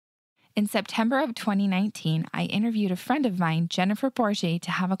In September of 2019, I interviewed a friend of mine, Jennifer Borget,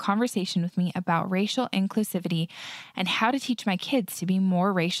 to have a conversation with me about racial inclusivity and how to teach my kids to be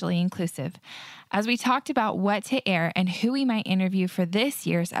more racially inclusive. As we talked about what to air and who we might interview for this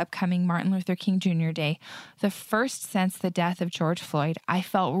year's upcoming Martin Luther King Jr. Day, the first since the death of George Floyd, I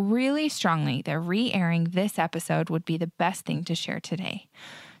felt really strongly that re-airing this episode would be the best thing to share today.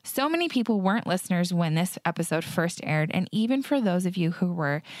 So many people weren't listeners when this episode first aired, and even for those of you who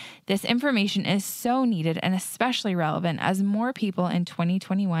were, this information is so needed and especially relevant as more people in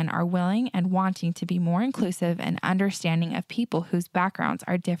 2021 are willing and wanting to be more inclusive and understanding of people whose backgrounds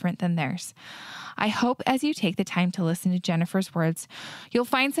are different than theirs. I hope as you take the time to listen to Jennifer's words, you'll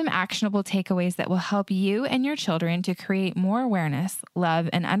find some actionable takeaways that will help you and your children to create more awareness, love,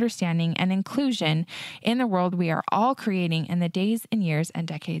 and understanding and inclusion in the world we are all creating in the days and years and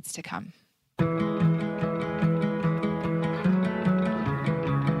decades to come.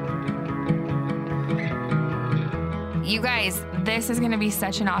 You guys, this is going to be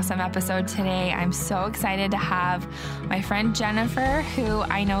such an awesome episode today. I'm so excited to have my friend Jennifer, who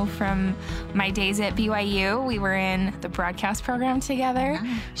I know from my days at BYU. We were in the broadcast program together.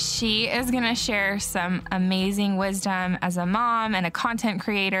 She is going to share some amazing wisdom as a mom and a content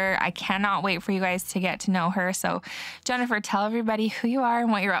creator. I cannot wait for you guys to get to know her. So Jennifer, tell everybody who you are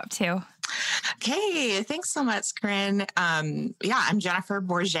and what you're up to. Okay, thanks so much, Corinne. I'm Jennifer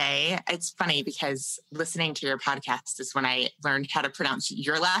Borget. It's funny because listening to your podcast is when I learned how to pronounce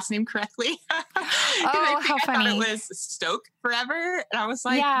your last name correctly. Oh, how funny. I thought it was Stoke forever. And I was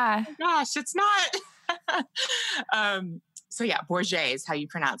like, yeah. Oh my gosh, it's not. Borget is how you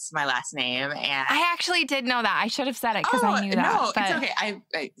pronounce my last name. And I actually did know that. I should have said it because I knew that. No, but it's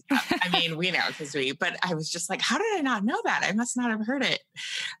okay. I mean, we know because but I was just like, how did I not know that? I must not have heard it.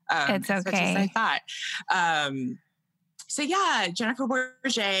 It's okay. As much as I thought. Jennifer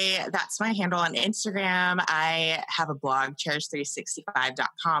Borget, that's my handle on Instagram. I have a blog,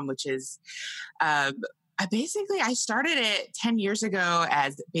 cherish365.com, which is, I started it 10 years ago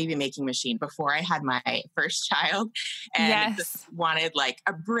as baby making machine before I had my first child, and just wanted like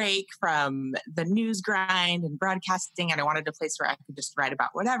a break from the news grind and broadcasting. And I wanted a place where I could just write about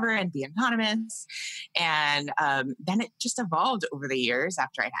whatever and be anonymous. And then it just evolved over the years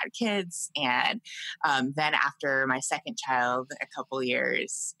after I had kids. And then after my second child, a couple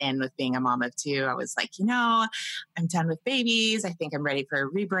years in with being a mom of two, I was like, I'm done with babies. I think I'm ready for a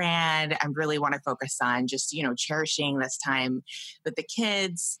rebrand. I really want to focus on just, cherishing this time with the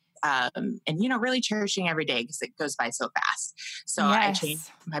kids, and, really cherishing every day because it goes by so fast. So I changed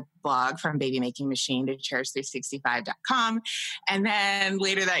my blog from Baby Making Machine to cherish365.com. And then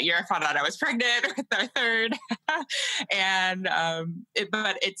later that year, I found out I was pregnant with our third. And,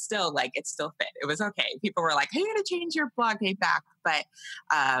 but it's still fit. It was okay. People were like, "Hey, you're going to change your blog name back." But,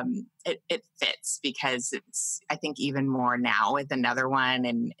 it fits because it's, I think even more now with another one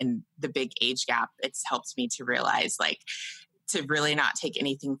and the big age gap, it's helped me to realize to really not take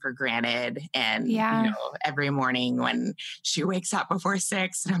anything for granted. And, every morning when she wakes up before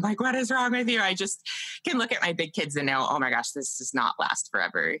 6 and I'm like, "What is wrong with you?" I just can look at my big kids and know, oh my gosh, this does not last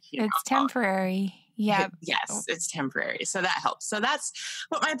forever. It's temporary. Yeah. Yes, it's temporary. So that helps. So that's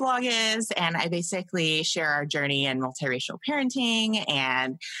what my blog is. And I basically share our journey in multiracial parenting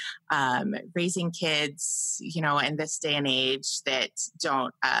and raising kids, in this day and age that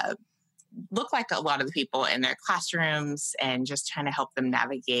don't look like a lot of the people in their classrooms, and just trying to help them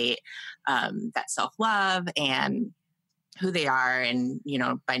navigate that self-love and who they are, and,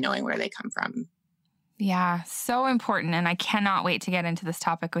 by knowing where they come from. Yeah, so important. And I cannot wait to get into this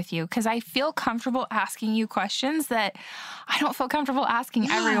topic with you because I feel comfortable asking you questions that I don't feel comfortable asking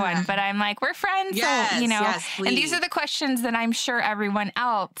everyone, but I'm like, we're friends. Yes, so, and these are the questions that I'm sure everyone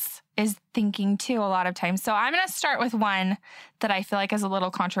else is thinking too a lot of times. So I'm going to start with one that I feel like is a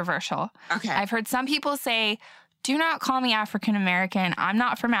little controversial. Okay. I've heard some people say, "Do not call me African American. I'm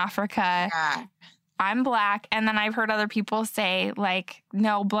not from Africa. Yeah. I'm Black." And then I've heard other people say,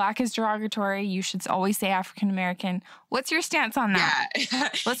 "No, Black is derogatory. You should always say African American." What's your stance on that? Yeah.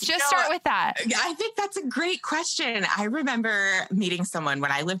 Let's just start with that. I think that's a great question. I remember meeting someone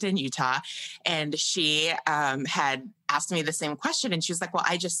when I lived in Utah, and she had asked me the same question. And she was like, "Well,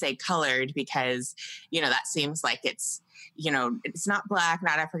 I just say colored because, that seems like it's, it's not Black,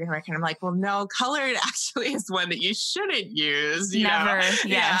 not African American." I'm like, "Well, no, colored actually is one that you shouldn't use." Never. Yes.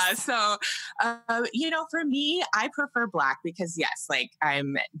 Yeah. So, for me, I prefer Black because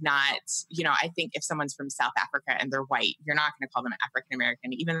I'm not, I think if someone's from South Africa and they're white, you're not going to call them African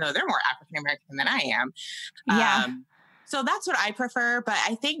American, even though they're more African American than I am. Yeah. So that's what I prefer. But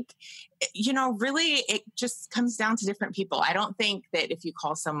I think, really it just comes down to different people. I don't think that if you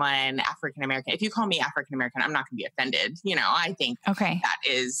call someone African American, if you call me African American, I'm not going to be offended. I think that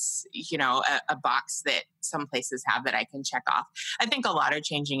is, a box that some places have that I can check off. I think a lot are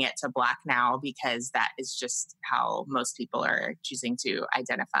changing it to Black now because that is just how most people are choosing to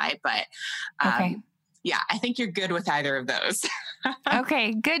identify. But yeah, I think you're good with either of those.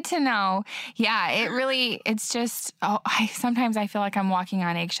 Okay, good to know. Yeah, it's just, sometimes I feel like I'm walking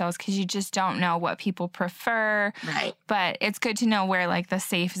on eggshells because you just don't know what people prefer. Right. But it's good to know where like the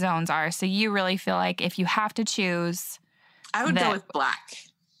safe zones are. So you really feel like if you have to choose. I would go with Black.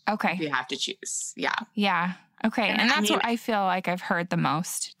 Okay. If you have to choose. Yeah. Yeah. Okay. And that's what I feel like I've heard the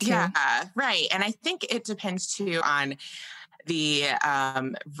most too. Yeah, right. And I think it depends too on the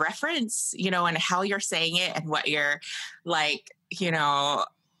reference, and how you're saying it and what you're like,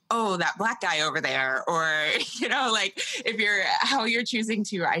 oh, that Black guy over there, or, like if how you're choosing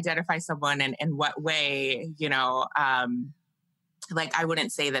to identify someone and in what way, like I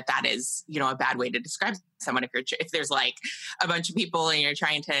wouldn't say that is, a bad way to describe someone. If there's like a bunch of people and you're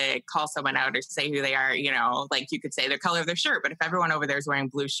trying to call someone out or say who they are, like you could say the color of their shirt. But if everyone over there is wearing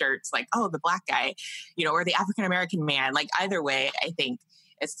blue shirts, like, oh, the Black guy, or the African American man, like either way, I think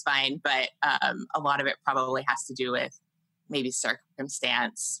it's fine. But a lot of it probably has to do with maybe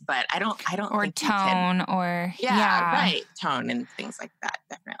circumstance, but I don't or think tone or right, tone and things like that.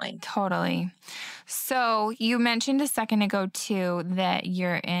 Definitely. Totally. So you mentioned a second ago too that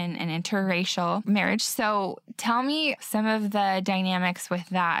you're in an interracial marriage. So tell me some of the dynamics with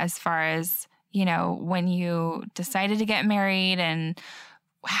that as far as, when you decided to get married and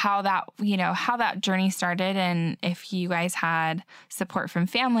how that journey started and if you guys had support from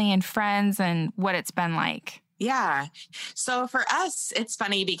family and friends and what it's been like. Yeah. So for us, it's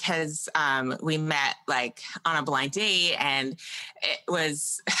funny because we met like on a blind date, and it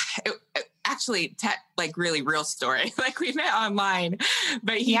was actually like really real story. Like we met online,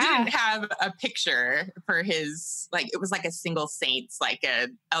 but he didn't have a picture for his, like, it was like a single saints, like a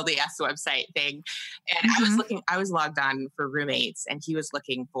LDS website thing. And I was logged on for roommates, and he was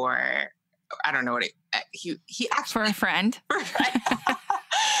looking for, I don't know what he actually for a friend.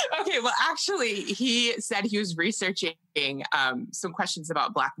 Okay, well, actually, he said he was researching some questions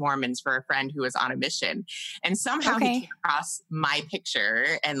about Black Mormons for a friend who was on a mission. And somehow he came across my picture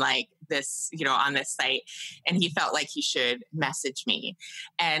and like this, on this site. And he felt like he should message me.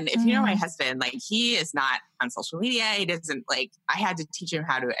 And if you know my husband, like he is not on social media. He doesn't like, I had to teach him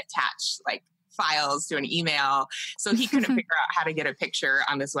how to attach like files to an email. So he couldn't figure out how to get a picture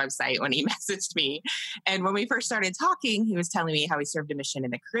on this website when he messaged me. And when we first started talking, he was telling me how he served a mission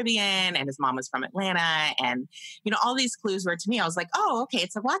in the Caribbean and his mom was from Atlanta. And, all these clues were to me. I was like, oh, okay,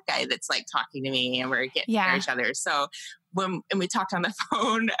 it's a Black guy that's like talking to me and we're getting to know each other. So and we talked on the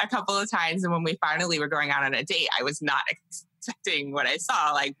phone a couple of times. And when we finally were going out on a date, I was not expecting what I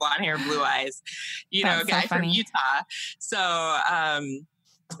saw, like blonde hair, blue eyes, guy from Utah. So,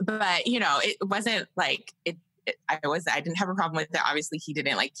 but it wasn't like I didn't have a problem with it. Obviously he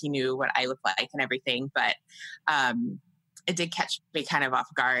didn't, like he knew what I looked like and everything, but it did catch me kind of off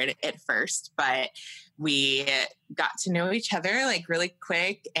guard at first, but we got to know each other like really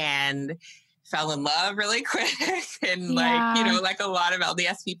quick and fell in love really quick. And like a lot of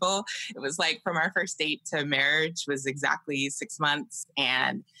LDS people, it was like from our first date to marriage was exactly 6 months.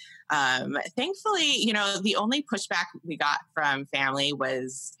 And thankfully, the only pushback we got from family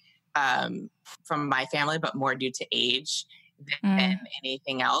was from my family, but more due to age than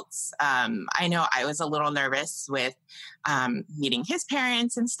anything else. I know I was a little nervous with meeting his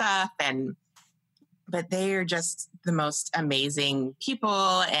parents and stuff, but they are just the most amazing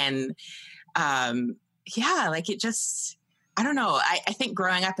people. And like it just, I don't know. I think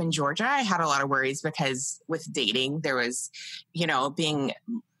growing up in Georgia, I had a lot of worries because with dating, there was, being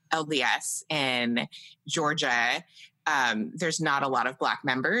LDS in Georgia, there's not a lot of Black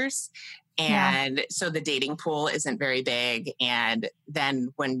members. And so the dating pool isn't very big. And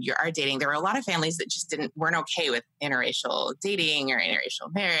then when you are dating, there were a lot of families that just weren't okay with interracial dating or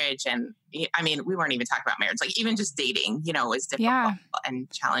interracial marriage. And I mean, we weren't even talking about marriage, like even just dating, was difficult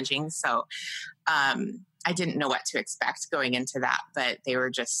and challenging. So I didn't know what to expect going into that, but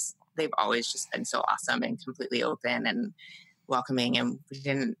they've always just been so awesome and completely open and welcoming. And we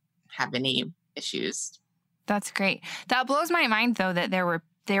didn't have any issues. That's great. That blows my mind though, that there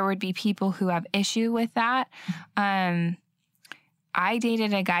would be people who have issue with that. I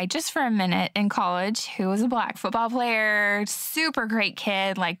dated a guy just for a minute in college who was a black football player, super great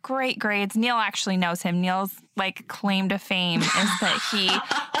kid, like great grades. Neil actually knows him. Neil's like claim to fame is that he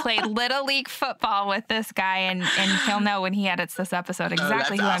played Little League football with this guy, and he'll know when he edits this episode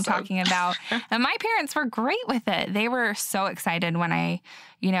exactly who I'm talking about. And my parents were great with it. They were so excited when I,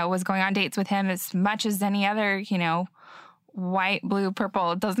 was going on dates with him as much as any other, white, blue,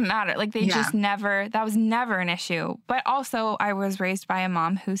 purple, it doesn't matter. Like they just never, that was never an issue. But also I was raised by a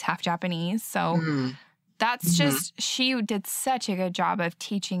mom who's half Japanese. So that's just, she did such a good job of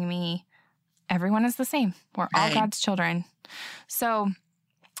teaching me everyone is the same. We're all God's children. So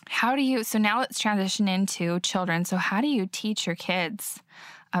so now let's transition into children. So how do you teach your kids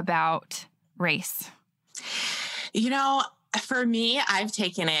about race? For me, I've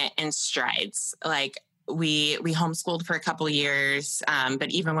taken it in strides. Like, we homeschooled for a couple of years. But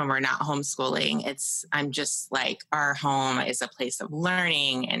even when we're not homeschooling, I'm just like, our home is a place of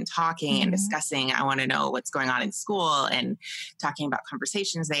learning and talking and discussing. I want to know what's going on in school and talking about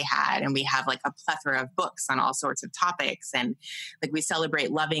conversations they had. And we have like a plethora of books on all sorts of topics. And like, we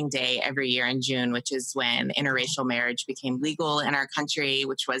celebrate Loving Day every year in June, which is when interracial marriage became legal in our country,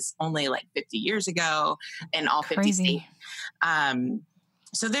 which was only like 50 years ago in all 50 states.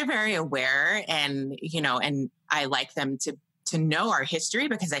 So they're very aware, and I like them to know our history,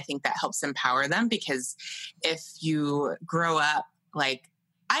 because I think that helps empower them. Because if you grow up like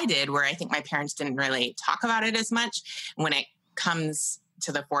I did, where I think my parents didn't really talk about it as much, when it comes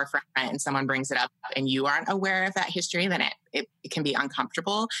to the forefront and someone brings it up and you aren't aware of that history, then it can be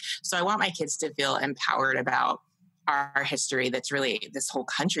uncomfortable. So I want my kids to feel empowered about our history. That's really this whole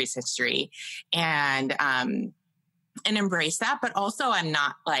country's history. And embrace that. But also, I'm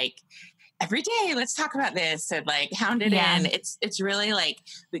not like, every day, let's talk about this, and like hound it in. It's really like,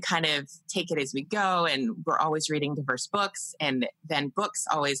 we kind of take it as we go, and we're always reading diverse books, and then books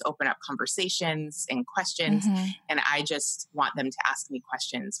always open up conversations and questions. And I just want them to ask me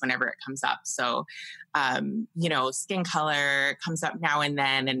questions whenever it comes up. So, skin color comes up now and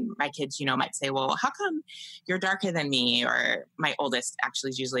then, and my kids, might say, well, how come you're darker than me? Or my oldest actually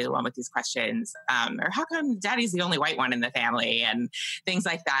is usually the one with these questions. Or how come daddy's the only white one in the family, and things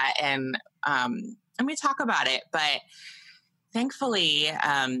like that. And we talk about it, but thankfully,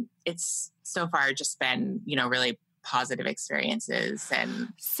 it's so far just been, really positive experiences.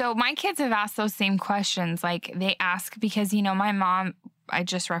 And so my kids have asked those same questions. Like they ask because, my mom, I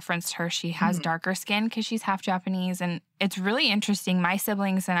just referenced her, she has darker skin because she's half Japanese. And it's really interesting. My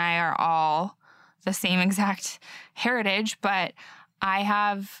siblings and I are all the same exact heritage, but I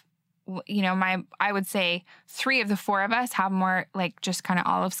have, I would say 3 of the 4 of us have more like just kind of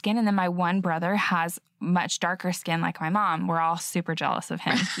olive skin. And then my one brother has much darker skin like my mom. We're all super jealous of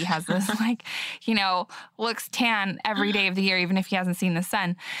him. He has this like, looks tan every day of the year, even if he hasn't seen the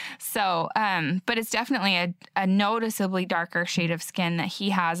sun. So, but it's definitely a noticeably darker shade of skin that he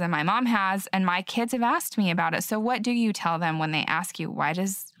has and my mom has. And my kids have asked me about it. So what do you tell them when they ask you, why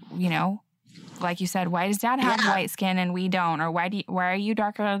does, like you said, why does dad have white skin and we don't? Or why are you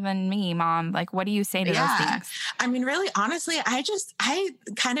darker than me, mom? Like, what do you say to those things? I mean, really, honestly, I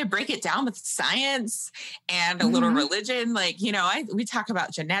kind of break it down with science and a little religion. Like, we talk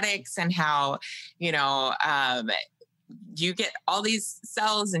about genetics and how, you get all these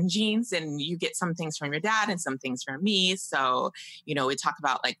cells and genes, and you get some things from your dad and some things from me. So, we talk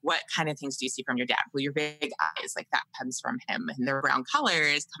about like, what kind of things do you see from your dad? Well, your big eyes, like that comes from him, and the brown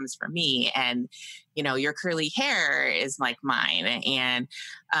colors comes from me. And, your curly hair is like mine, and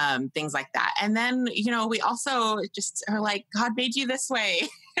things like that. And then, we also just are like, God made you this way,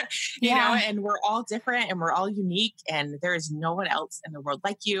 and we're all different and we're all unique, and there is no one else in the world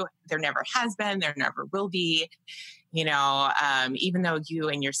like you. There never has been, there never will be. Even though you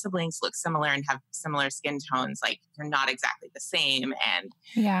and your siblings look similar and have similar skin tones, like you're not exactly the same. And,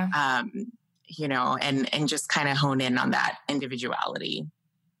 and just kind of hone in on that individuality.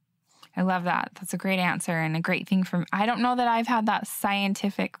 I love that. That's a great answer and a great thing I don't know that I've had that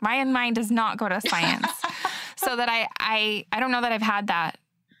scientific, my mind does not go to science. So that I don't know that I've had that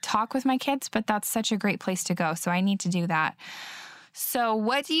talk with my kids, but that's such a great place to go. So I need to do that. So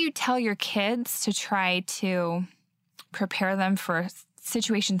what do you tell your kids to try to prepare them for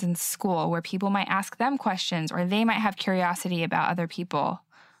situations in school where people might ask them questions or they might have curiosity about other people?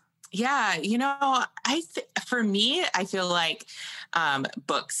 Yeah, for me, I feel like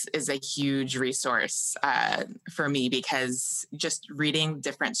books is a huge resource for me, because just reading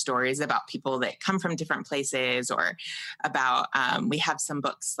different stories about people that come from different places, or about, we have some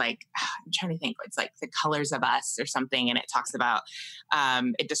books like, I'm trying to think, it's like The Colors of Us or something, and it talks about,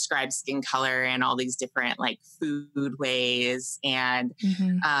 it describes skin color and all these different like food ways. And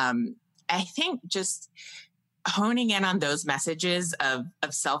Mm-hmm. I think just honing in on those messages of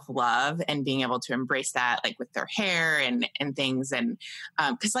self-love and being able to embrace that, like with their hair and things. And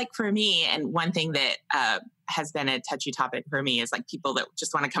because like for me, and one thing that has been a touchy topic for me is like people that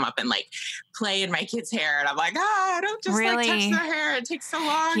just want to come up and like play in my kids' hair, and I'm like, I don't just like touch their hair, it takes so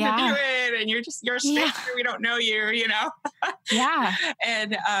long to do it, and you're a stranger, we don't know you know.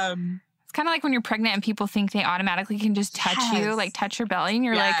 And it's kind of like when you're pregnant and people think they automatically can just touch you, like touch your belly, and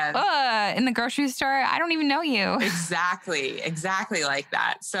you're like, in the grocery store, I don't even know you. Exactly like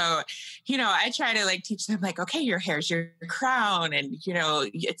that. So, I try to like teach them like, okay, your hair's your crown, and,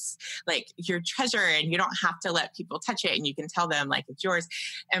 it's like your treasure, and you don't have to let people touch it, and you can tell them like it's yours.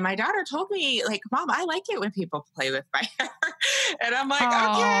 And my daughter told me like, Mom, I like it when people play with my hair. And I'm like,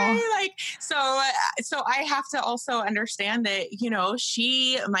 okay, like, so I have to also understand that,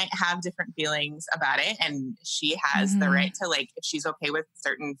 she might have different feelings about it, and she has the right to, like, if she's okay with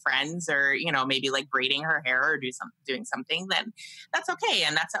certain friends or maybe like braiding her hair or doing something, then that's okay,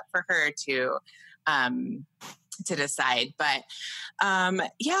 and that's up for her to decide. But I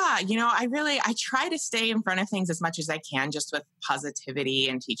try to stay in front of things as much as I can, just with positivity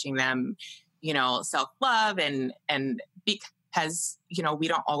and teaching them self-love, and because we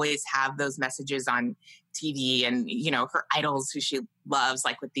don't always have those messages on TV, and her idols who she loves,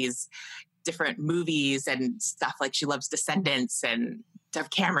 like with these different movies and stuff, like she loves Descendants and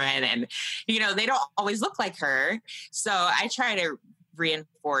Dove Cameron, and they don't always look like her. So I try to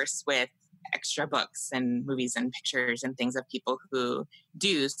reinforce with extra books and movies and pictures and things of people who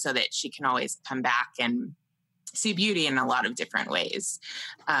do, so that she can always come back and see beauty in a lot of different ways.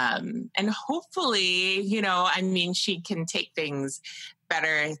 And hopefully, she can take things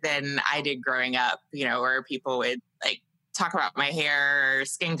better than I did growing up, where people would like talk about my hair or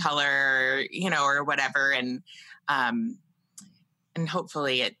skin color, or whatever. And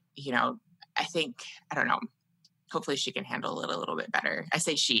hopefully it, I don't know, hopefully she can handle it a little bit better. I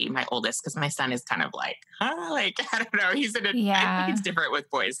say she, my oldest, because my son is kind of like, I don't know. I think it's different with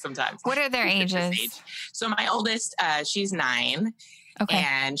boys sometimes. What are their ages? So my oldest, she's 9. Okay.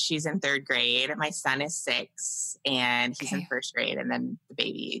 And she's in 3rd grade. My son is 6, and he's in 1st grade. And then the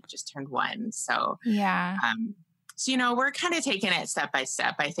baby just turned 1. So, so, we're kind of taking it step by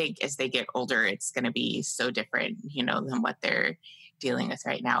step. I think as they get older, it's going to be so different, than what they're dealing with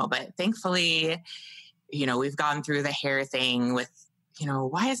right now. But thankfully, we've gone through the hair thing with,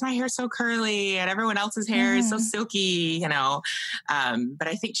 why is my hair so curly and everyone else's hair is so silky, but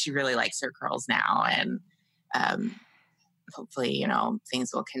I think she really likes her curls now. And, hopefully,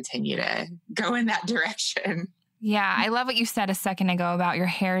 things will continue to go in that direction. Yeah. I love what you said a second ago about your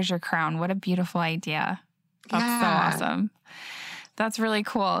hair is your crown. What a beautiful idea. That's so awesome. That's really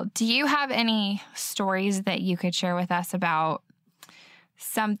cool. Do you have any stories that you could share with us about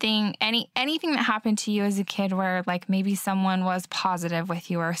something, anything that happened to you as a kid where like maybe someone was positive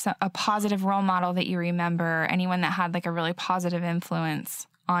with you, or a positive role model that you remember, anyone that had like a really positive influence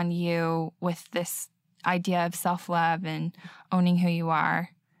on you with this idea of self-love and owning who you are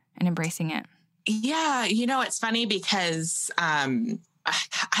and embracing it? Yeah. It's funny because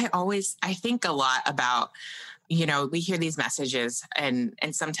I think a lot about, we hear these messages, and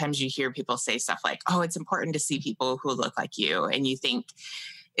sometimes you hear people say stuff like, oh, it's important to see people who look like you. And you think,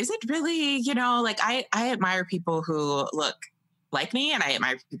 is it really, like I admire people who look like me, and I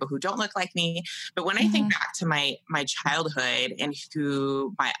admire people who don't look like me. But when I think back to my childhood and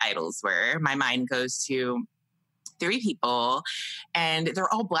who my idols were, my mind goes to 3 people, and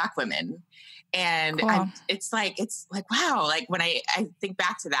they're all Black women. And cool. It's like, wow. Like when I think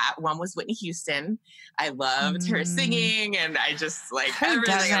back to that, one was Whitney Houston. I loved her singing, and I just like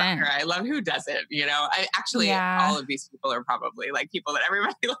everything about her. I love, who doesn't, all of these people are probably like people that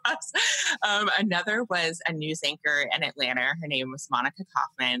everybody loves. Another was a news anchor in Atlanta. Her name was Monica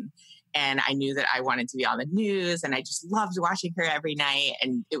Kaufman. And I knew that I wanted to be on the news, and I just loved watching her every night.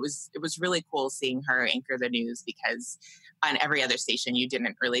 And it was really cool seeing her anchor the news, because on every other station, you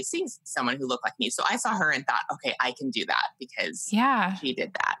didn't really see someone who looked like me. So I saw her and thought, okay, I can do that, because she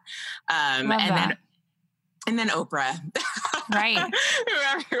did that. And then Oprah, right? who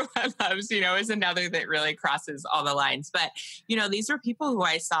everyone loves, is another that really crosses all the lines. But, these were people who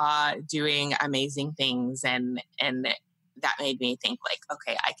I saw doing amazing things, and that made me think like,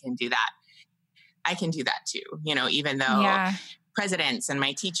 okay, I can do that. I can do that too, even though Yeah. presidents and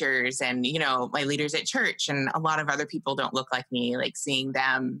my teachers and, my leaders at church and a lot of other people don't look like me, like seeing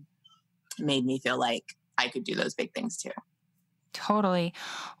them made me feel like I could do those big things too. Totally.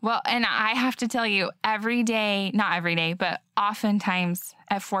 Well, and I have to tell you, every day, not every day, but oftentimes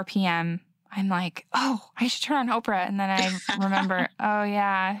at 4 p.m., I'm like, oh, I should turn on Oprah. And then I remember, oh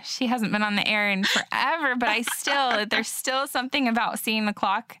yeah, she hasn't been on the air in forever, but there's still something about seeing the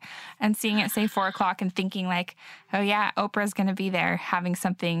clock and seeing it say 4 o'clock and thinking like, oh yeah, Oprah's going to be there having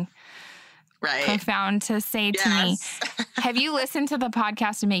something profound to say to me. Have you listened to the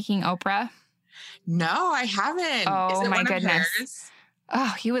podcast Making Oprah? No, I haven't. Oh, is it my one goodness. Of hers?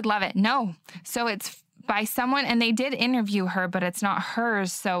 Oh, you would love it. No. So it's by someone, and they did interview her, but it's not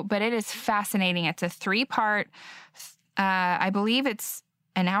hers. But it is fascinating. It's a 3-part, I believe it's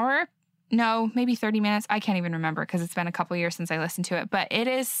an hour. No, maybe 30 minutes. I can't even remember because it's been a couple years since I listened to it, but it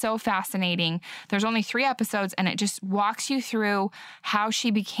is so fascinating. There's only 3 episodes and it just walks you through how she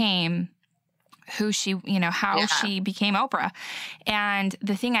became who she, how she became Oprah. And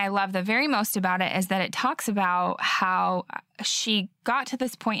the thing I love the very most about it is that it talks about how she got to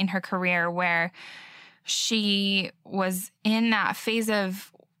this point in her career where she was in that phase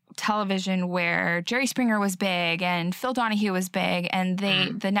of television where Jerry Springer was big and Phil Donahue was big, and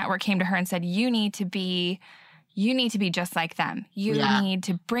the network came to her and said, you need to be just like them. You need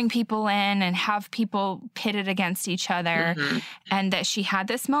to bring people in and have people pitted against each other. And that she had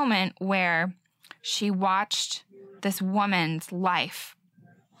this moment where she watched this woman's life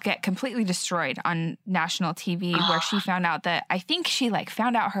get completely destroyed on national TV, where she found out that, I think she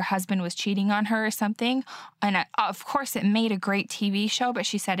found out her husband was cheating on her or something. And of course it made a great TV show, but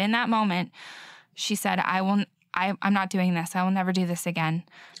she said in that moment, she said, I'm not doing this. I will never do this again.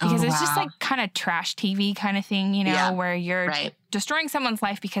 Because it's just kind of trash TV kind of thing, where you're destroying someone's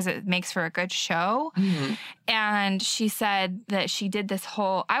life because it makes for a good show. And she said that she did this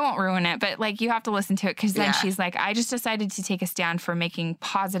whole, I won't ruin it, but you have to listen to it, because then she's like, I just decided to take a stand for making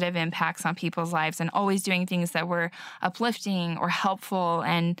positive impacts on people's lives and always doing things that were uplifting or helpful.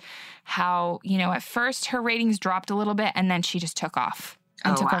 And how, at first her ratings dropped a little bit and then she just took off.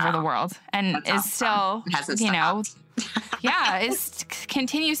 And took over the world, and is still,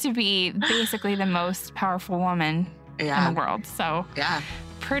 continues to be basically the most powerful woman in the world. So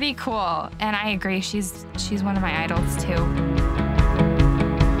pretty cool. And I agree. She's one of my idols too.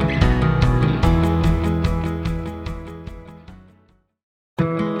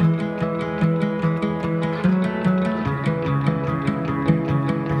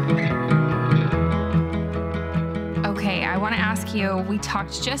 We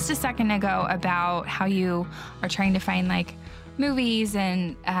talked just a second ago about how you are trying to find movies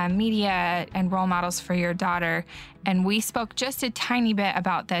and media and role models for your daughter. And we spoke just a tiny bit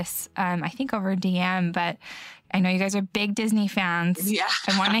about this, I think over DM, but I know you guys are big Disney fans. Yeah.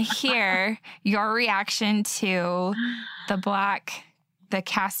 I want to hear your reaction to the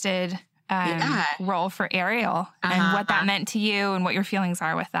casted role for Ariel and what that meant to you and what your feelings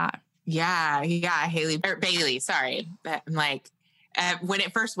are with that. Yeah. Bailey, sorry. But I'm like, when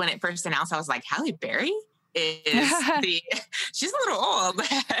it first announced, I was like, Halle Berry is she's a little old.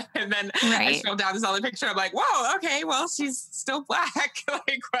 And then I scrolled down this other picture. I'm like, whoa, okay, well, she's still black.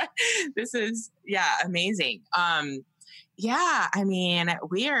 What? This is, amazing. I mean,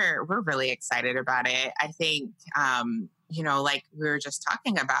 we're really excited about it. I think, like we were just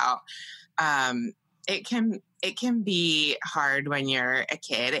talking about, it can be hard when you're a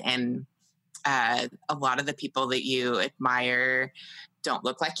kid and a lot of the people that you admire don't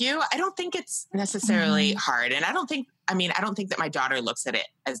look like you. I don't think it's necessarily hard. And I don't think that my daughter looks at it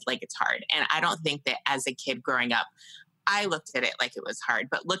as it's hard. And I don't think that as a kid growing up, I looked at it like it was hard.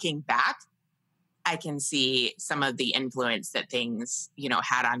 But looking back, I can see some of the influence that things,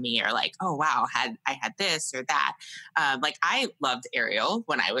 had on me, or oh, wow, I had this or that. I loved Ariel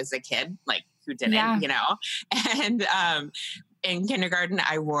when I was a kid, who didn't, and, in kindergarten,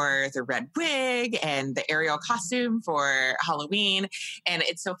 I wore the red wig and the Ariel costume for Halloween. And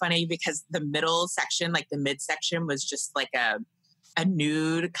it's so funny because the middle section, the midsection, was just a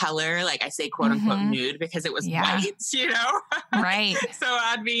nude color. I say quote unquote nude because it was white, Right. So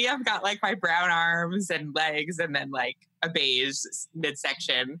on me, I've got my brown arms and legs and then a beige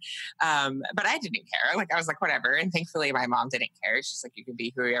midsection. But I didn't care. I was whatever. And thankfully my mom didn't care. She's you can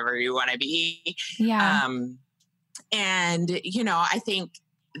be whoever you want to be. Yeah. And, I think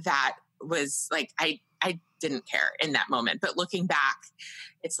that was I didn't care in that moment, but looking back,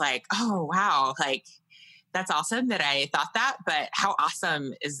 it's oh, wow. that's awesome that I thought that, but how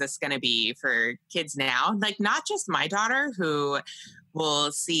awesome is this going to be for kids now? Like, not just my daughter who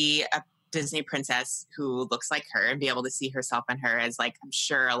will see a Disney princess who looks like her and be able to see herself in her, as like, I'm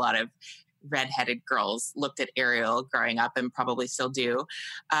sure a lot of redheaded girls looked at Ariel growing up and probably still do.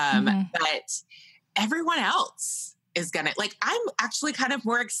 But everyone else is gonna, like, I'm actually kind of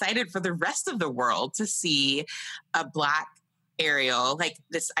more excited for the rest of the world to see a Black Ariel, like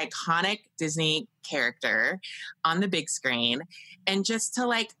this iconic Disney character on the big screen, and just to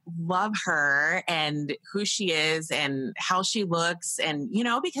like love her and who she is and how she looks. And, you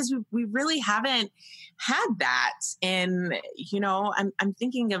know, because we really haven't had that in, you know, I'm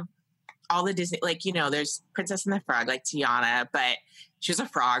thinking of all the Disney, like, you know, there's Princess and the Frog, like Tiana, but she was a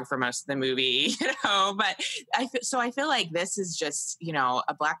frog for most of the movie, you know, but I feel like this is just, you know,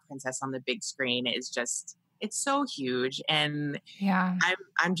 a Black princess on the big screen is just, it's so huge. And yeah,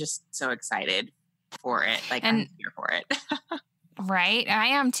 I'm just so excited for it. Like, I'm here for it. Right. I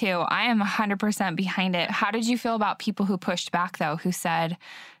am too. I am 100% behind it. How did you feel about people who pushed back though, who said,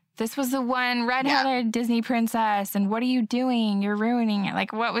 this was the one redheaded Disney princess, and what are you doing? You're ruining it.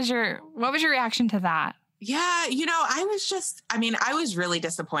 Like, what was your reaction to that? Yeah, you know, I was really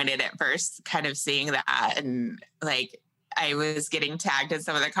disappointed at first, kind of seeing that, and like, I was getting tagged in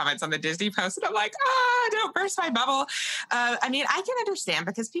some of the comments on the Disney post, and I'm like, don't burst my bubble. I mean, I can understand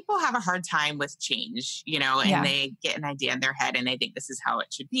because people have a hard time with change, you know, and they get an idea in their head and they think this is how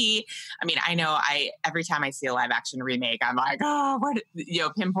it should be. I mean, I know every time I see a live action remake, I'm like, you know,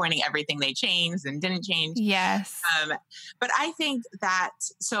 pinpointing everything they changed and didn't change. Yes. But I think that,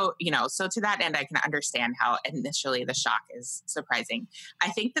 so to that end, I can understand how initially the shock is surprising. I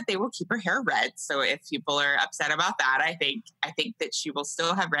think that they will keep her hair red. So if people are upset about that, I think that she will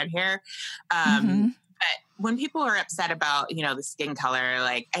still have red hair. But when people are upset about, you know, the skin color,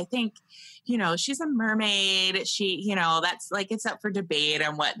 like, I think, you know, she's a mermaid. She, you know, that's like, it's up for debate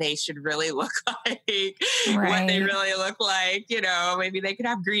on what they should really look like, what they really look like, you know, maybe they could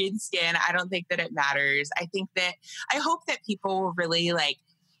have green skin. I don't think that it matters. I hope that people will really like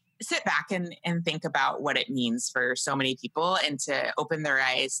sit back and think about what it means for so many people and to open their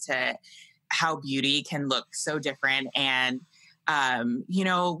eyes to how beauty can look so different. And, you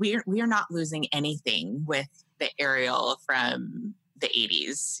know, we are not losing anything with the Ariel from the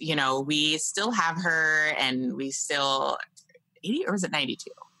 80s. You know, we still have her, and we still 80, or was it 92?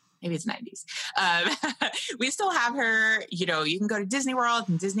 Maybe it's 90s. We still have her. You know, you can go to Disney World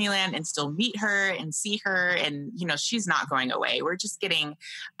and Disneyland and still meet her and see her. And, you know, she's not going away. We're just getting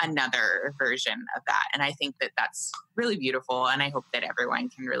another version of that. And I think that that's really beautiful. And I hope that everyone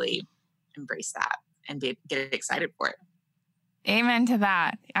can really embrace that and get excited for it. Amen to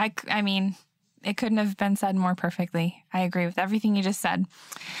that. I mean, it couldn't have been said more perfectly. I agree with everything you just said.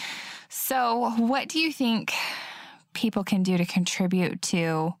 So what do you think people can do to contribute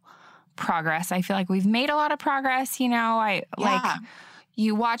to progress? I feel like we've made a lot of progress, you know, like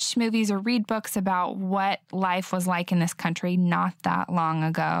you watch movies or read books about what life was like in this country not that long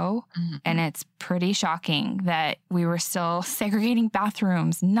ago. And it's pretty shocking that we were still segregating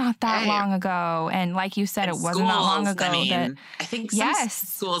bathrooms not that long ago. And like you said, it wasn't that long ago. I think some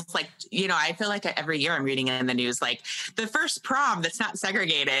schools, like, you know, I feel like every year I'm reading in the news, like the first prom that's not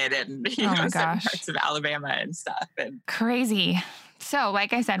segregated, and, you know, some parts of Alabama and stuff. And crazy. So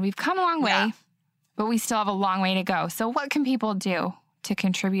like I said, we've come a long way, but we still have a long way to go. So what can people do to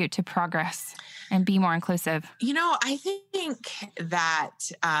contribute to progress and be more inclusive? You know, I think that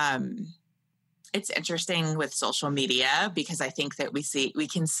it's interesting with social media, because I think that we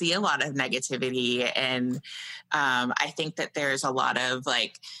can see a lot of negativity. And I think that there's a lot of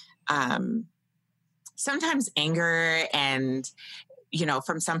like sometimes anger, and, you know,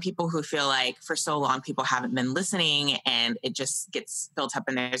 from some people who feel like for so long people haven't been listening, and it just gets built up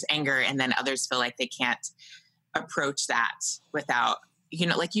and there's anger. And then others feel like they can't approach that without, you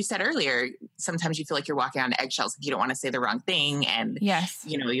know, like you said earlier, sometimes you feel like you're walking on eggshells. You don't want to say the wrong thing. And,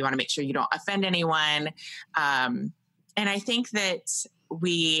 you know, you want to make sure you don't offend anyone. And I think that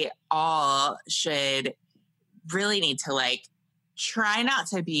we all should really need to like try not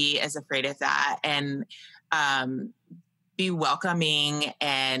to be as afraid of that, and be welcoming,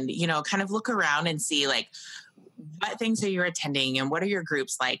 and, you know, kind of look around and see like, what things are you attending, and what are your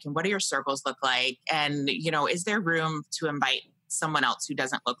groups like, and what do your circles look like? And, you know, is there room to invite someone else who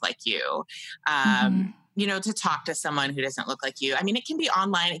doesn't look like you, you know, to talk to someone who doesn't look like you? I mean, it can be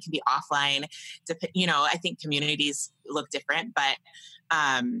online, it can be offline. You know, I think communities look different, but,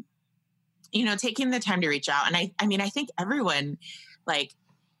 you know, taking the time to reach out. And I mean, I think everyone, like,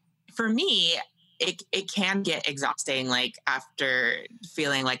 for me, it can get exhausting, like after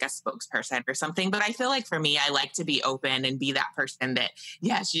feeling like a spokesperson or something. But I feel like for me, I like to be open and be that person that,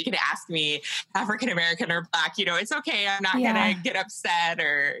 yes, you can ask me African-American or Black, it's okay. I'm not going to get upset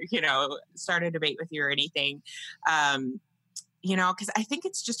or, start a debate with you or anything. Because I think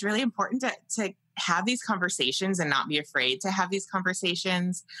it's just really important to have these conversations and not be afraid to have these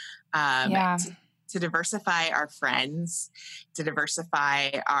conversations. To diversify our friends, to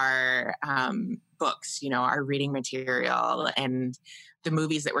diversify our books, our reading material, and the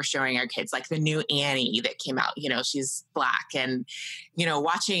movies that we're showing our kids, like the new Annie that came out, she's Black, and,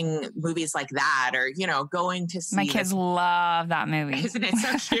 watching movies like that, or, going to see. My kids love that movie. Isn't it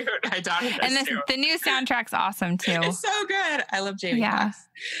so cute? My daughter does and too. The new soundtrack's awesome too. It's so good. I love Jamie Foxx.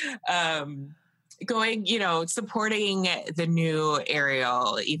 Going, supporting the new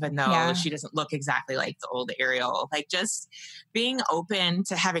Ariel, even though she doesn't look exactly like the old Ariel, like just being open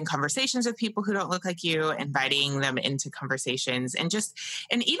to having conversations with people who don't look like you, inviting them into conversations, and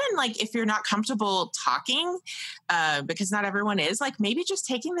even like if you're not comfortable talking, because not everyone is, like maybe just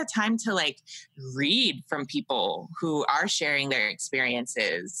taking the time to like read from people who are sharing their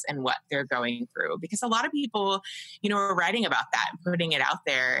experiences and what they're going through, because a lot of people, are writing about that and putting it out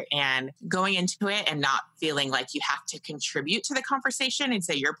there and going into it and not feeling like you have to contribute to the conversation and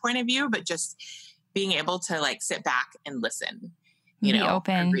say your point of view, but just being able to like sit back and listen, be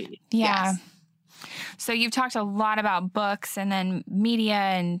open. Yes. So you've talked a lot about books and then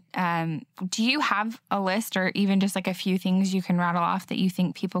media, and do you have a list or even just like a few things you can rattle off that you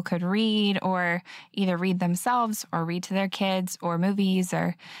think people could read, or either read themselves or read to their kids, or movies?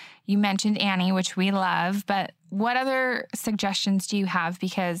 Or you mentioned Annie, which we love, but what other suggestions do you have?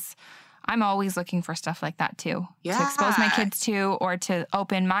 Because I'm always looking for stuff like that too, to expose my kids to, or to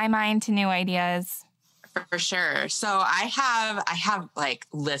open my mind to new ideas. For sure. So I have like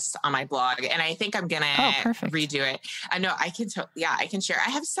lists on my blog, and I think I'm going to redo it. I know I can share. I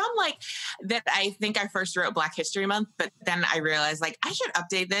have some like that. I think I first wrote Black History Month, but then I realized like I should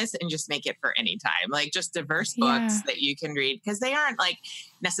update this and just make it for any time, like just diverse books that you can read, because they aren't like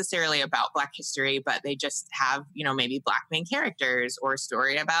necessarily about Black history, but they just have, maybe Black main characters, or a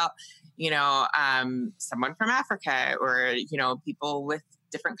story about, someone from Africa, or, people with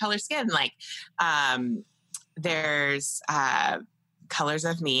different color skin. Like, there's, Colors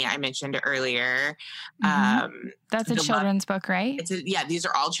of Me, I mentioned earlier. That's a children's book, right? These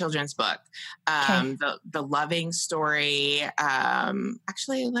are all children's book. The Loving Story.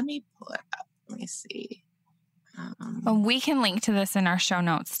 Actually, let me pull it up. Let me see. We can link to this in our show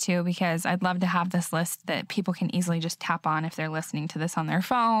notes too, because I'd love to have this list that people can easily just tap on if they're listening to this on their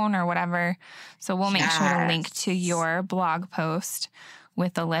phone or whatever. So we'll make sure to link to your blog post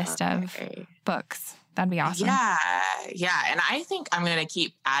with a list of books. That'd be awesome. Yeah. And I think I'm going to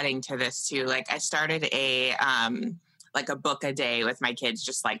keep adding to this too. Like I started a book a day with my kids,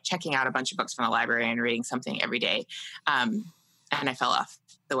 just like checking out a bunch of books from the library and reading something every day. And I fell off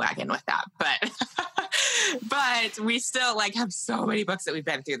the wagon with that, but we still like have so many books that we've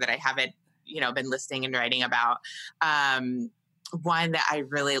been through that I haven't, been listing and writing about. One that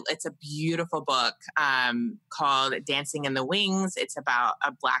it's a beautiful book called Dancing in the Wings. It's about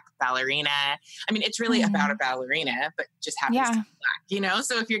a Black ballerina. I mean, it's really about a ballerina, but just happens to be Black,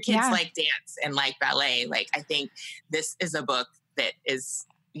 So if your kids like dance and like ballet, like I think this is a book that is,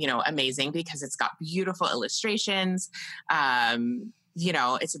 amazing, because it's got beautiful illustrations.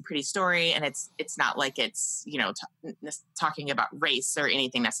 It's a pretty story, and it's not like it's, talking about race or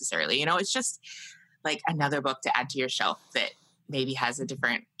anything necessarily, it's just like another book to add to your shelf that maybe has a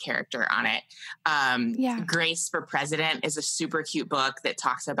different character on it. Grace for President is a super cute book that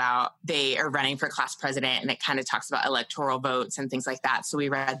talks about, they are running for class president, and it kind of talks about electoral votes and things like that. So we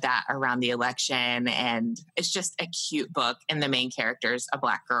read that around the election, and it's just a cute book. And the main character is a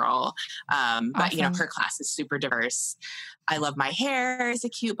Black girl. But her class is super diverse. I Love My Hair is a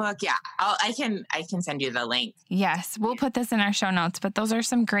cute book. Yeah, I can send you the link. Yes, we'll put this in our show notes, but those are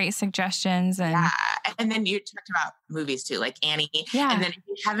some great suggestions. And then you talked about movies too, like Annie. Yeah. And then if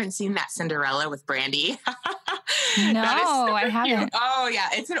you haven't seen that Cinderella with Brandy. No, I haven't. Cute. Oh yeah,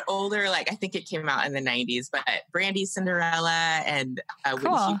 it's an older, I think it came out in the 90s, but Brandy's Cinderella, and Whitney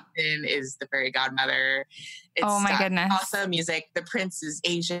Houston is the fairy godmother. It's my goodness. Also music. The prince is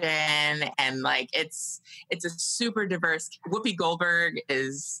Asian, and it's a super diverse. Whoopi Goldberg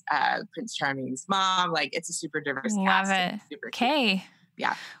is Prince Charming's mom. It's a super diverse cast. Love it. Okay.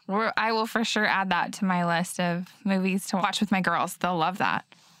 Yeah. I will for sure add that to my list of movies to watch with my girls. They'll love that.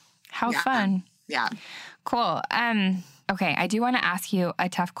 How fun. Yeah. Cool. Okay, I do want to ask you a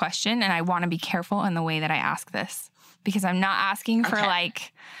tough question, and I want to be careful in the way that I ask this, because I'm not asking for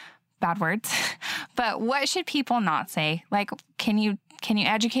bad words, but what should people not say? Like, can you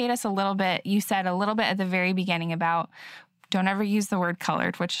educate us a little bit? You said a little bit at the very beginning about don't ever use the word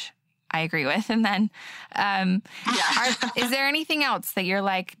colored, which I agree with. And then, is there anything else that you're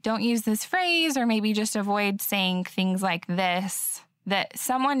like, don't use this phrase, or maybe just avoid saying things like this that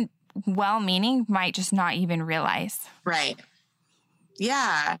someone well-meaning might just not even realize? Right.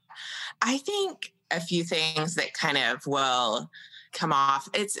 Yeah. I think a few things that kind of will come off.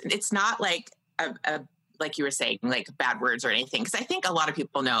 It's not like like you were saying, like bad words or anything. Cause I think a lot of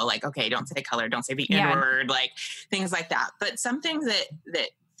people know, like, okay, don't say color, don't say the N word, like things like that. But some things that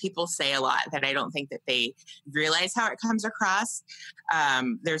people say a lot that I don't think that they realize how it comes across.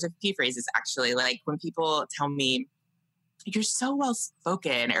 There's a few phrases actually, like when people tell me, you're so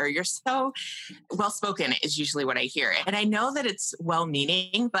well-spoken, or you're so well-spoken is usually what I hear. And I know that it's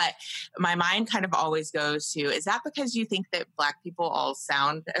well-meaning, but my mind kind of always goes to, is that because you think that Black people all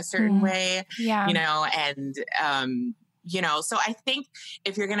sound a certain way? Yeah. You know, and, you know, so I think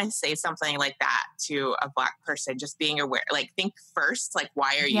if you're going to say something like that to a Black person, just being aware, like think first, like,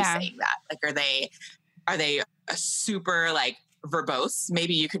 why are you saying that? Like, are they a super like verbose?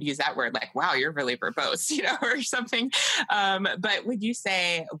 Maybe you could use that word, like, wow, you're really verbose, you know, or something. But would you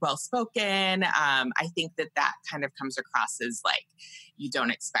say well-spoken? I think that kind of comes across as like, you don't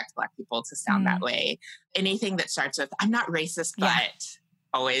expect Black people to sound that way. Anything that starts with, I'm not racist, but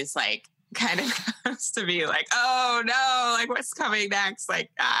always like kind of comes to be like, oh no, like what's coming next? Like,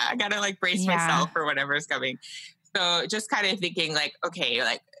 I gotta like brace myself for whatever's coming. So just kind of thinking like, okay,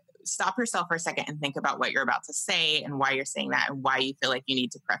 like, stop yourself for a second and think about what you're about to say and why you're saying that and why you feel like you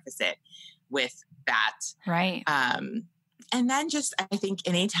need to preface it with that. Right. And then just, I think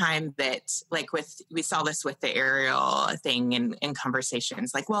anytime that like we saw this with the Ariel thing in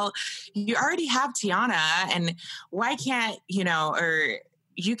conversations, like, well, you already have Tiana and why can't, you know, or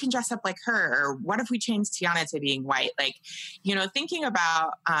you can dress up like her, or what if we change Tiana to being white? Like, you know, thinking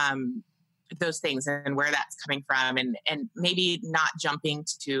about, those things and where that's coming from, and maybe not jumping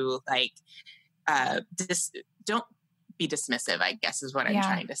to like, don't be dismissive, I guess is what I'm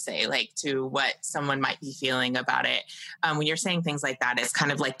trying to say, like to what someone might be feeling about it. When you're saying things like that, it's kind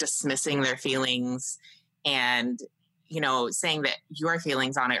of like dismissing their feelings and, you know, saying that your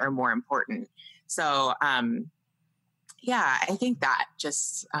feelings on it are more important. So, I think that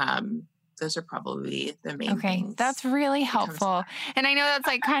just, those are probably the main things. That's really helpful. And I know that's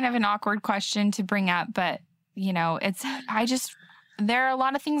like kind of an awkward question to bring up, but you know, there are a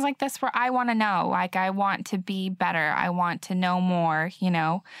lot of things like this where I want to know, like I want to be better. I want to know more, you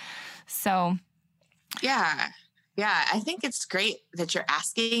know? So. Yeah. I think it's great that you're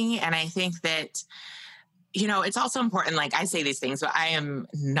asking. And I think that, you know, it's also important, like I say these things, but I am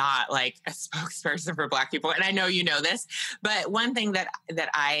not like a spokesperson for Black people. And I know you know this, but one thing that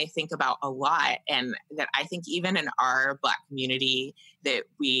I think about a lot, and that I think even in our Black community that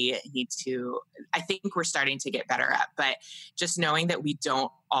we need to, I think we're starting to get better at, but just knowing that we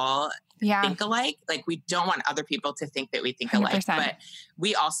don't all think alike. Like we don't want other people to think that we think 100%. Alike, but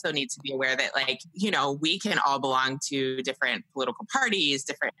we also need to be aware that like, you know, we can all belong to different political parties,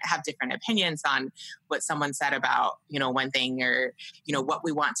 have different opinions on what someone said about, you know, one thing, or, you know, what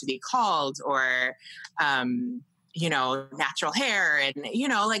we want to be called, or, you know, natural hair. And, you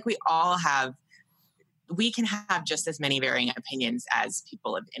know, like we can have just as many varying opinions as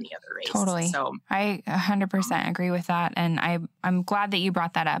people of any other race. Totally. So I 100% agree with that. And I'm glad that you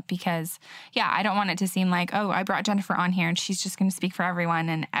brought that up because, I don't want it to seem like, oh, I brought Jennifer on here and she's just going to speak for everyone.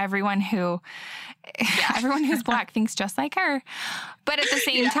 And everyone who's Black thinks just like her. But at the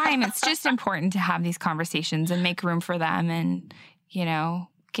same time, it's just important to have these conversations and make room for them and, you know,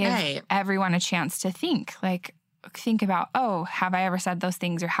 give everyone a chance to think about, oh, have I ever said those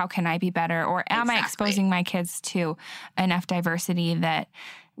things, or how can I be better? Or am I exposing my kids to enough diversity that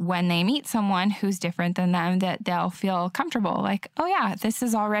when they meet someone who's different than them, that they'll feel comfortable? Like, oh yeah, this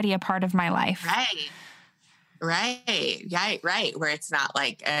is already a part of my life. Right. Where it's not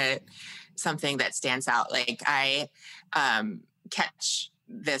like something that stands out. Like I catch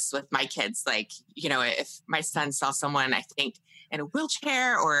this with my kids. Like, you know, if my son saw someone, I think in a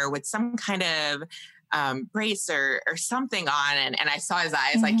wheelchair or with some kind of brace or something on, and I saw his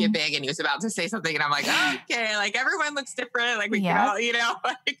eyes like get big, and he was about to say something, and I'm like, oh, okay, like everyone looks different, like we can all, you know,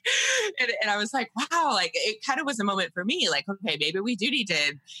 like, and I was like, wow, like it kind of was a moment for me, like, okay, maybe we do need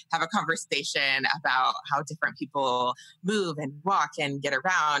to have a conversation about how different people move and walk and get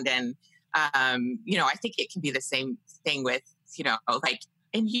around, and you know, I think it can be the same thing with, you know, like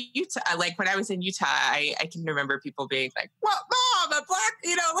in Utah, like when I was in Utah, I can remember people being like, well, Mom, but black,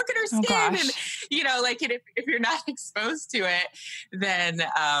 look at her Oh, skin. gosh. And, like if you're not exposed to it, then,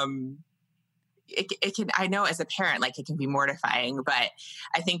 it can, I know as a parent, like it can be mortifying, but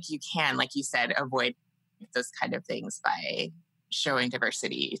I think you can, like you said, avoid those kind of things by showing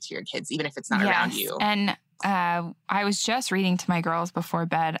diversity to your kids, even if it's not around you. And I was just reading to my girls before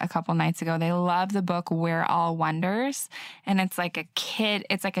bed a couple nights ago. They love the book We're All Wonders. And it's like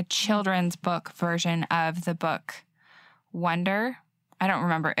a children's book version of the book Wonder. I don't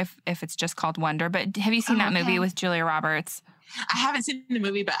remember if it's just called Wonder, but have you seen that movie with Julia Roberts? I haven't seen the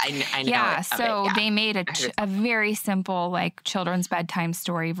movie, but I know. Yeah, so they made a very simple, like, children's bedtime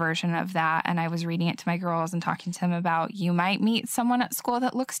story version of that. And I was reading it to my girls and talking to them about, you might meet someone at school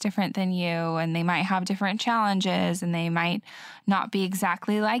that looks different than you, and they might have different challenges, and they might not be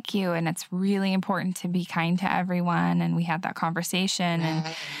exactly like you. And it's really important to be kind to everyone. And we had that conversation. And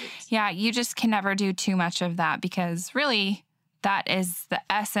yeah, you just can never do too much of that, because really that is the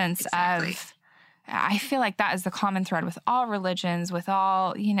essence of... I feel like that is the common thread with all religions, with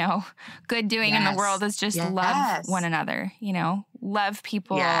all, good doing in the world, is just love one another, love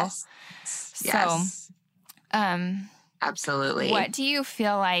people. Yes. So, absolutely. What do you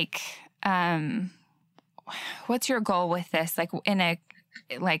feel like, what's your goal with this? Like in a,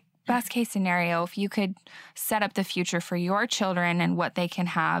 best case scenario, if you could set up the future for your children and what they can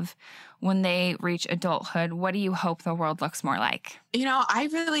have when they reach adulthood, what do you hope the world looks more like? I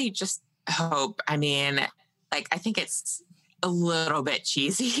really just hope, I think it's a little bit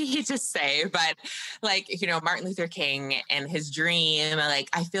cheesy to say, but Martin Luther King and his dream,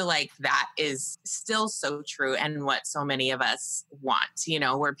 I feel like that is still so true, and what so many of us want,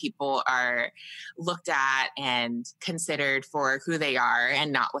 where people are looked at and considered for who they are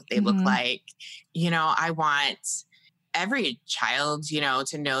and not what they look like. I want every child,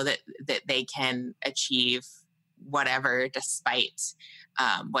 to know that they can achieve whatever despite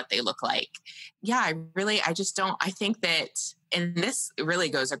what they look like. Yeah, I think that, and this really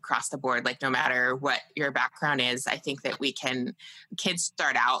goes across the board, like no matter what your background is, I think that kids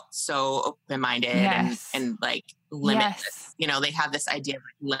start out so open-minded and like limitless. They have this idea of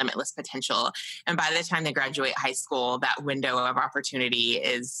limitless potential. And by the time they graduate high school, that window of opportunity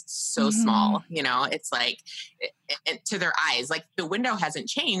is so small. It's like, to their eyes, like the window hasn't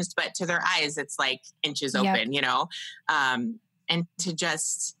changed, but to their eyes, it's like inches open, and to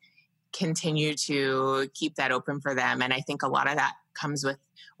just continue to keep that open for them. And I think a lot of that comes with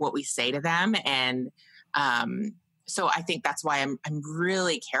what we say to them. And so I think that's why I'm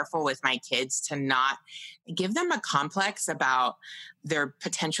really careful with my kids to not give them a complex about there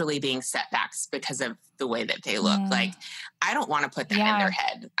potentially being setbacks because of the way that they look. Like, I don't want to put that in their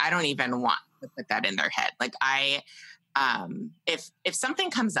head. I don't even want to put that in their head. Like if something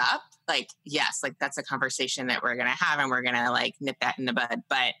comes up, yes, that's a conversation that we're going to have, and we're going to nip that in the bud.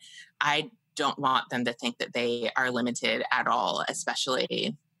 But I don't want them to think that they are limited at all,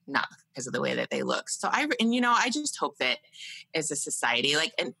 especially not because of the way that they look. So I just hope that as a society,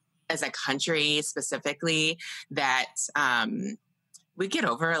 and as a country specifically, that we get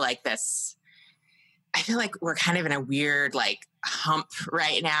over this. I feel like we're kind of in a weird hump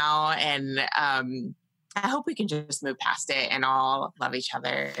right now, and I hope we can just move past it and all love each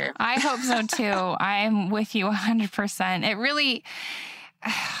other. I hope so too. I'm with you 100%. It really,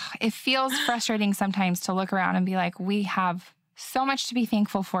 it feels frustrating sometimes to look around and be like, we have so much to be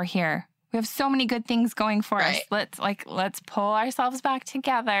thankful for here. We have so many good things going for us. Let's pull ourselves back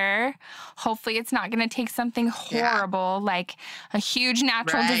together. Hopefully it's not going to take something horrible like a huge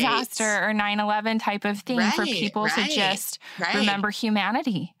natural disaster or 9/11 type of thing for people to just remember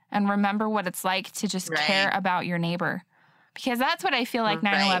humanity and remember what it's like to just care about your neighbor. Because that's what I feel like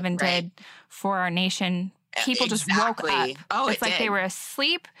 9/11 did for our nation. People just woke up. Oh, it's like they were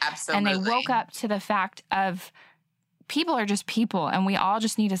asleep and they woke up to the fact of people are just people, and we all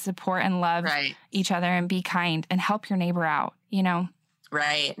just need to support and love each other and be kind and help your neighbor out,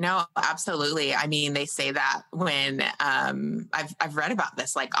 Right. No, absolutely. I mean, they say that when I've read about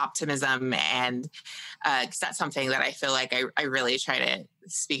this, optimism, and because that's something that I feel like I really try to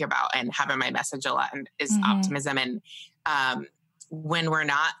speak about and have in my message a lot, and is optimism. And when we're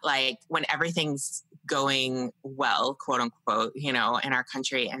not when everything's going well, quote unquote, in our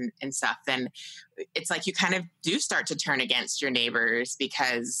country and stuff, then it's you kind of do start to turn against your neighbors,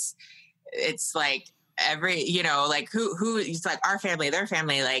 because it's every, who it's our family, their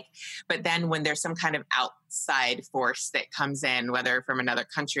family, but then when there's some kind of outside force that comes in, whether from another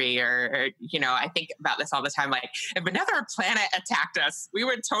country or I think about this all the time, if another planet attacked us, we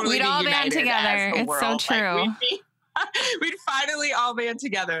would totally we'd be all united band together. As a it's world. So true. We'd finally all band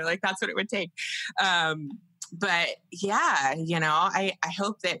together. That's what it would take. But yeah, I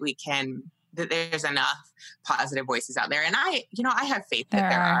hope that that there's enough positive voices out there. And I have faith that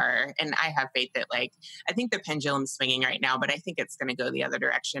there are, and I have faith that I think the pendulum's swinging right now, but I think it's going to go the other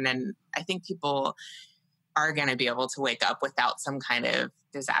direction. And I think people are going to be able to wake up without some kind of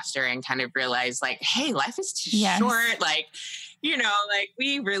disaster and kind of realize hey, life is too short.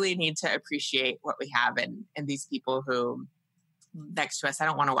 We really need to appreciate what we have and these people who next to us. I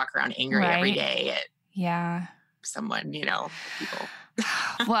don't want to walk around angry every day at someone, people.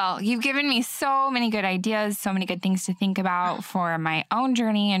 Well, you've given me so many good ideas, so many good things to think about for my own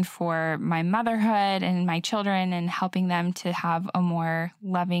journey and for my motherhood and my children, and helping them to have a more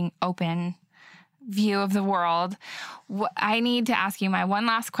loving, open view of the world. I need to ask you, my one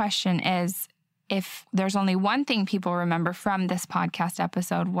last question is, if there's only one thing people remember from this podcast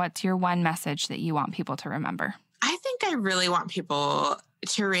episode, what's your one message that you want people to remember? I think I really want people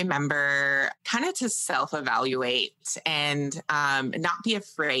to remember kind of to self-evaluate and not be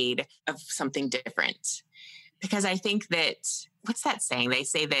afraid of something different. Because I think that, what's that saying? They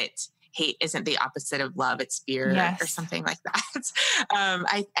say that hate isn't the opposite of love, it's fear or something like that.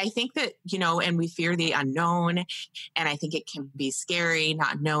 I think that, and we fear the unknown. And I think it can be scary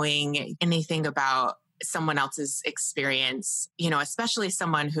not knowing anything about someone else's experience, especially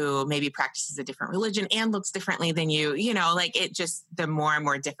someone who maybe practices a different religion and looks differently than you, it just, the more and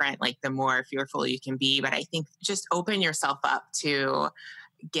more different, the more fearful you can be. But I think just open yourself up to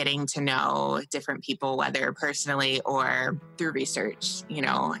getting to know different people, whether personally or through research,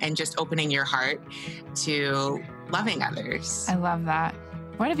 and just opening your heart to loving others. I love that.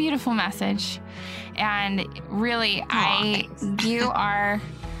 What a beautiful message. And really, you are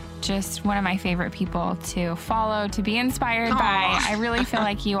just one of my favorite people to follow, to be inspired by. I really feel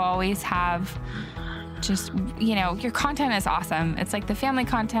like you always have just, your content is awesome. It's like the family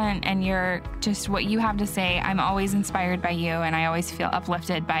content, and you're just, what you have to say, I'm always inspired by you, and I always feel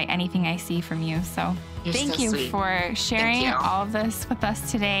uplifted by anything I see from you. So thank you for sharing all of this with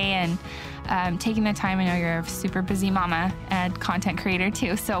us today, and taking the time. I know you're a super busy mama and content creator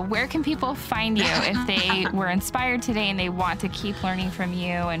too. So where can people find you if they were inspired today and they want to keep learning from you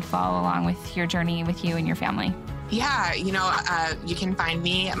and follow along with your journey with you and your family? Yeah, you can find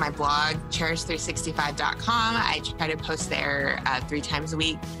me at my blog, cherish365.com. I try to post there 3 times a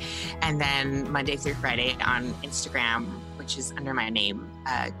week. And then Monday through Friday on Instagram, which is under my name,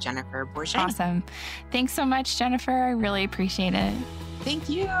 Jennifer Borget. Awesome. Thanks so much, Jennifer. I really appreciate it. Thank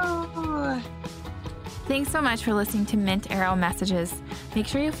you. Thanks so much for listening to Mint Arrow Messages. Make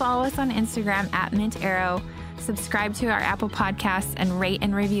sure you follow us on Instagram at Mint Arrow. Subscribe to our Apple Podcasts and rate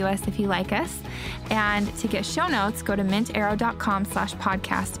and review us if you like us. And to get show notes, go to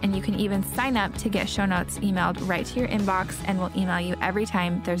mintarrow.com/podcast. And you can even sign up to get show notes emailed right to your inbox, and we'll email you every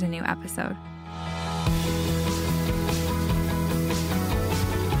time there's a new episode.